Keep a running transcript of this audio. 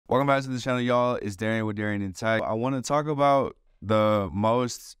Welcome back to the channel, y'all. It's Darian with Darian in Tech. I want to talk about the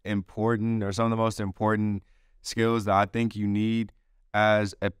most important or some of the most important skills that I think you need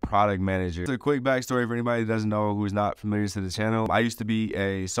as a product manager. It's a quick backstory for anybody that doesn't know, who's not familiar to the channel. I used to be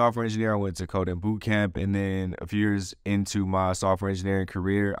a software engineer. I went to coding boot camp, and then a few years into my software engineering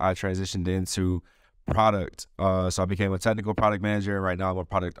career, I transitioned into product. So I became a technical product manager, and right now I'm a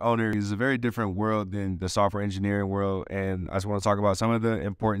product owner. It's a very different world than the software engineering world, and I just want to talk about some of the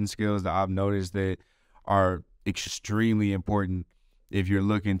important skills that I've noticed that are extremely important if you're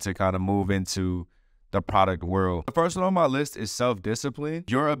looking to kind of move into the product world. The first one on my list is self-discipline.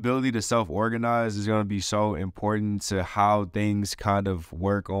 Your ability to self-organize is going to be so important to how things kind of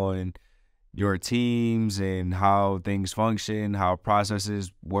work on your teams and how things function, how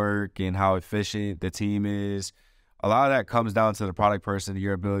processes work, and how efficient the team is. A lot of that comes down to the product person,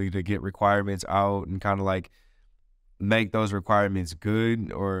 your ability to get requirements out and kind of like make those requirements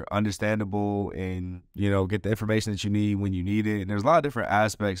good or understandable, and, you know, get the information that you need when you need it. And there's a lot of different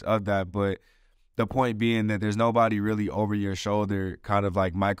aspects of that, but the point being that there's nobody really over your shoulder kind of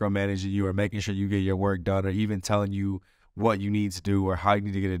like micromanaging you or making sure you get your work done or even telling you what you need to do or how you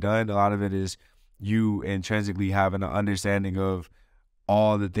need to get it done. A lot of it is you intrinsically having an understanding of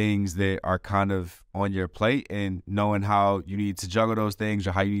all the things that are kind of on your plate and knowing how you need to juggle those things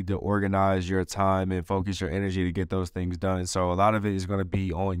or how you need to organize your time and focus your energy to get those things done. So a lot of it is going to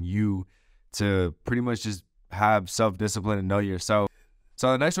be on you to pretty much just have self-discipline and know yourself.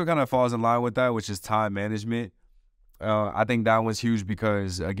 So the next one kind of falls in line with that, which is time management. I think that one's huge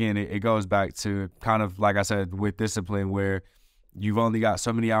because, again, it goes back to kind of, like I said, with discipline, where you've only got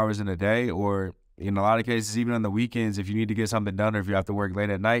so many hours in a day, or in a lot of cases, even on the weekends, if you need to get something done or if you have to work late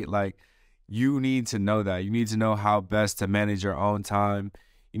at night, like, you need to know that. You need to know how best to manage your own time.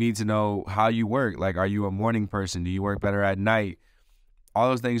 You need to know how you work. Like, are you a morning person? Do you work better at night? All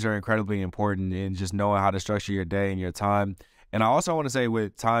those things are incredibly important in just knowing how to structure your day and your time. And I also want to say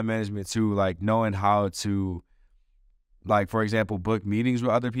with time management too, like knowing how to, like, for example, book meetings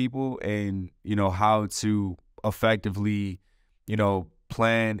with other people, and, you know, how to effectively, you know,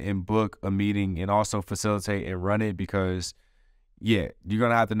 plan and book a meeting and also facilitate and run it, because, yeah, you're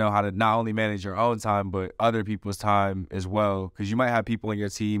going to have to know how to not only manage your own time, but other people's time as well, because you might have people in your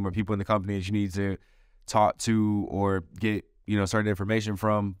team or people in the company that you need to talk to or get, you know, certain information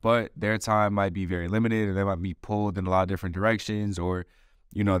from, but their time might be very limited, or they might be pulled in a lot of different directions, or,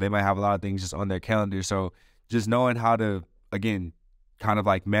 you know, they might have a lot of things just on their calendar. So just knowing how to, again, kind of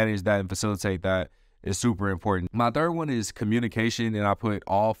like manage that and facilitate that is super important. My third one is communication, and I put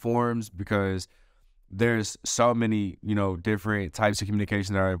all forms because there's so many, you know, different types of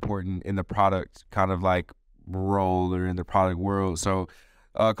communication that are important in the product kind of like role or in the product world. So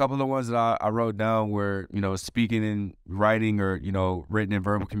a couple of the ones that I wrote down were, you know, speaking and writing, or, you know, written and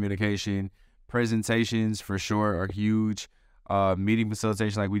verbal communication. Presentations for sure are huge. Meeting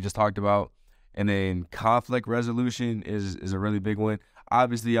facilitation, like we just talked about. And then conflict resolution is a really big one.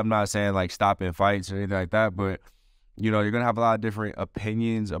 Obviously, I'm not saying like stopping fights or anything like that, but, you know, you're going to have a lot of different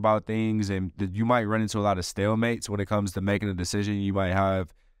opinions about things, and you might run into a lot of stalemates when it comes to making a decision. You might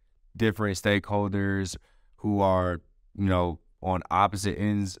have different stakeholders who are, you know, on opposite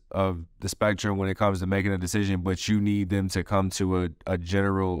ends of the spectrum when it comes to making a decision, but you need them to come to a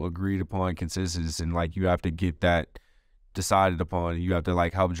general agreed upon consensus, and like you have to get that decided upon. You have to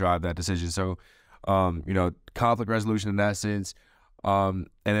like help drive that decision. So, you know, conflict resolution in that sense. And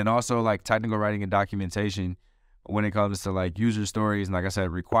then also like technical writing and documentation when it comes to like user stories and, like I said,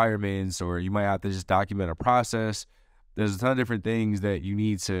 requirements, or you might have to just document a process. There's a ton of different things that you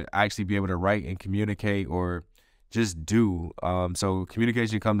need to actually be able to write and communicate or just do. So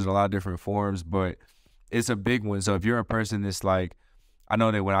communication comes in a lot of different forms, but it's a big one. So if you're a person that's like, I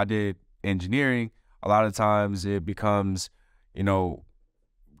know that when I did engineering, a lot of times it becomes, you know,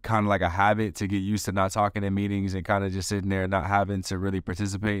 kind of like a habit to get used to not talking in meetings and kind of just sitting there, not having to really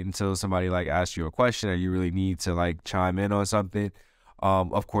participate until somebody like asks you a question or you really need to like chime in on something.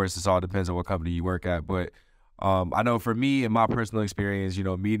 Of course, this all depends on what company you work at, but I know for me, in my personal experience, you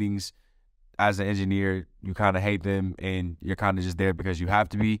know, meetings as an engineer, you kind of hate them and you're kind of just there because you have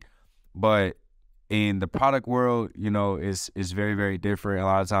to be. But in the product world, you know, it's very, very different. A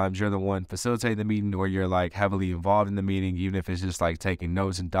lot of times you're the one facilitating the meeting, or you're like heavily involved in the meeting, even if it's just like taking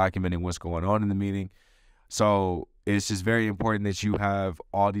notes and documenting what's going on in the meeting. So it's just very important that you have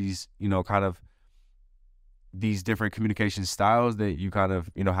all these, you know, kind of these different communication styles that you kind of,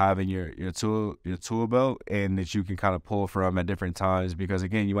 you know, have in your tool belt, and that you can kind of pull from at different times, because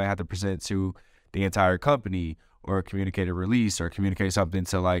again, you might have to present to the entire company or communicate a release or communicate something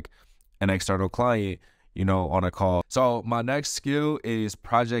to like an external client. on a call. So my next skill is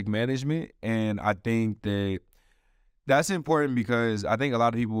project management. And I think that's important because I think a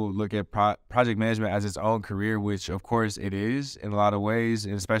lot of people look at project management as its own career, which of course it is in a lot of ways,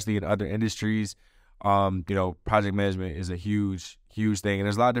 and especially in other industries. Project management is a huge thing, and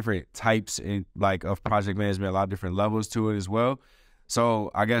there's a lot of different types of project management, a lot of different levels to it as well. So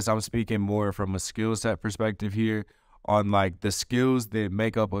I guess I'm speaking more from a skill set perspective here on like the skills that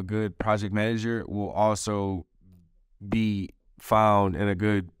make up a good project manager will also be found in a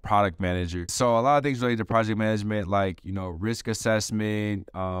good product manager. So a lot of things related to project management, like, risk assessment,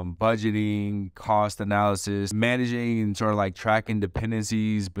 budgeting, cost analysis, managing and sort of like tracking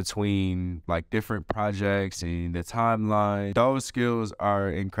dependencies between like different projects and the timeline. Those skills are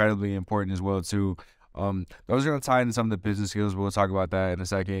incredibly important as well too. Those are going to tie into some of the business skills. We'll talk about that in a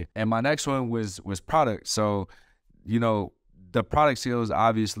second. And my next one was product. So, the product skills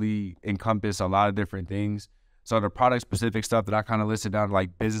obviously encompass a lot of different things. So the product specific stuff that I kind of listed down,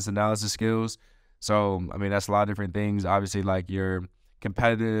 like business analysis skills. So, I mean, that's a lot of different things. Obviously, like your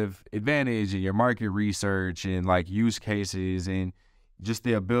competitive advantage and your market research and like use cases and just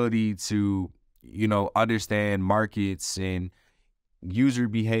the ability to, understand markets and user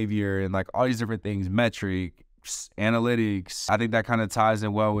behavior and like all these different things, metrics, analytics. I think that kind of ties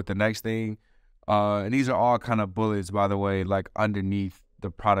in well with the next thing. And these are all kind of bullets, by the way, like underneath the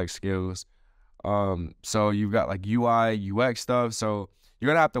product skills. So you've got like UI, UX stuff. So you're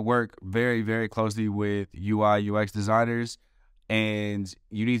going to have to work very, very closely with UI, UX designers, and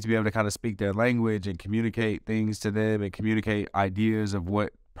you need to be able to kind of speak their language and communicate things to them and communicate ideas of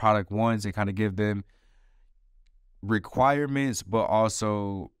what product wants and kind of give them requirements, but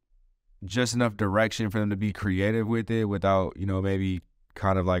also just enough direction for them to be creative with it without, maybe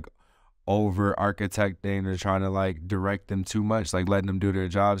kind of like over architecting or trying to like direct them too much, like letting them do their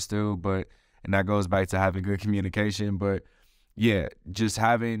job still. And that goes back to having good communication. But yeah, just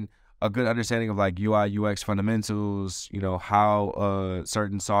having a good understanding of like UI, UX fundamentals, how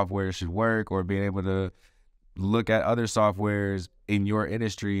certain software should work, or being able to look at other softwares in your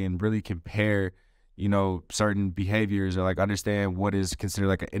industry and really compare, certain behaviors, or like understand what is considered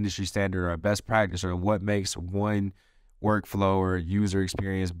like an industry standard or a best practice, or what makes one workflow or user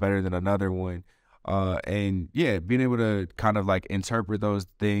experience better than another one. And yeah, being able to kind of like interpret those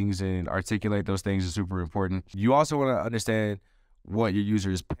things and articulate those things is super important. You also want to understand what your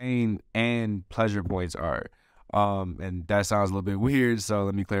user's pain and pleasure points are. And that sounds a little bit weird, so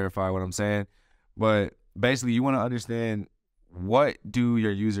let me clarify what I'm saying. But basically, you want to understand what do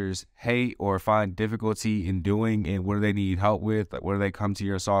your users hate or find difficulty in doing, and what do they need help with? Like, what do they come to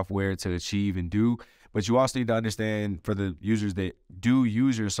your software to achieve and do? But you also need to understand, for the users that do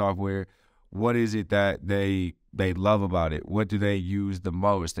use your software, what is it that they love about it? What do they use the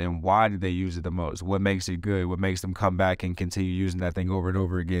most, and why do they use it the most? What makes it good? What makes them come back and continue using that thing over and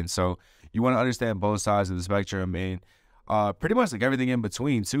over again? So you want to understand both sides of the spectrum, and pretty much like everything in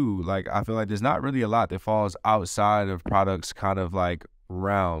between too. Like, I feel like there's not really a lot that falls outside of products kind of like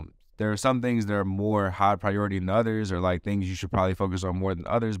realm. There are some things that are more high priority than others, or like things you should probably focus on more than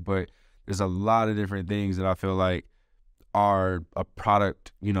others, but there's a lot of different things that I feel like are a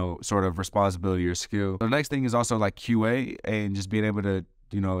product, sort of responsibility or skill. The next thing is also like QA, and just being able to,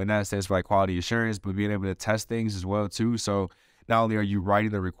 in that sense, for like quality assurance, but being able to test things as well too. So not only are you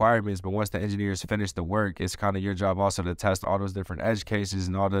writing the requirements, but once the engineers finish the work, it's kind of your job also to test all those different edge cases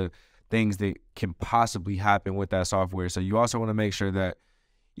and all the things that can possibly happen with that software. So you also want to make sure that,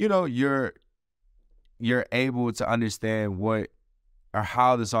 you're able to understand what or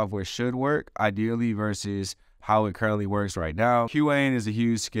how the software should work, ideally, versus how it currently works right now. QAing is a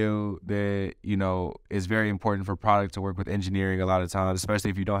huge skill that, is very important for product to work with engineering a lot of times, especially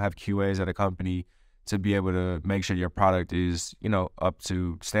if you don't have QAs at a company, to be able to make sure your product is, up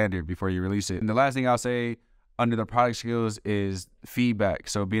to standard before you release it. And the last thing I'll say under the product skills is feedback.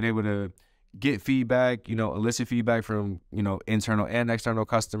 So being able to get feedback, elicit feedback from, internal and external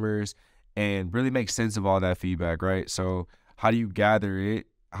customers, and really make sense of all that feedback, right? So how do you gather it?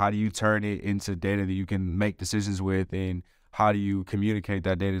 How do you turn it into data that you can make decisions with? And how do you communicate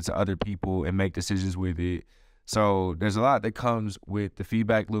that data to other people and make decisions with it? So there's a lot that comes with the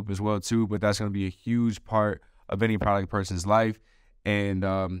feedback loop as well too, but that's going to be a huge part of any product person's life. And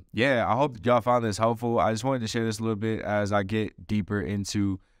yeah, I hope y'all found this helpful. I just wanted to share this a little bit as I get deeper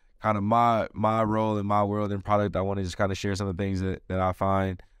into kind of my role in my world in product. I want to just kind of share some of the things that I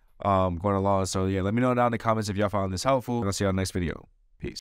find going along. So yeah, let me know down in the comments if y'all found this helpful, and I'll see y'all in the next video.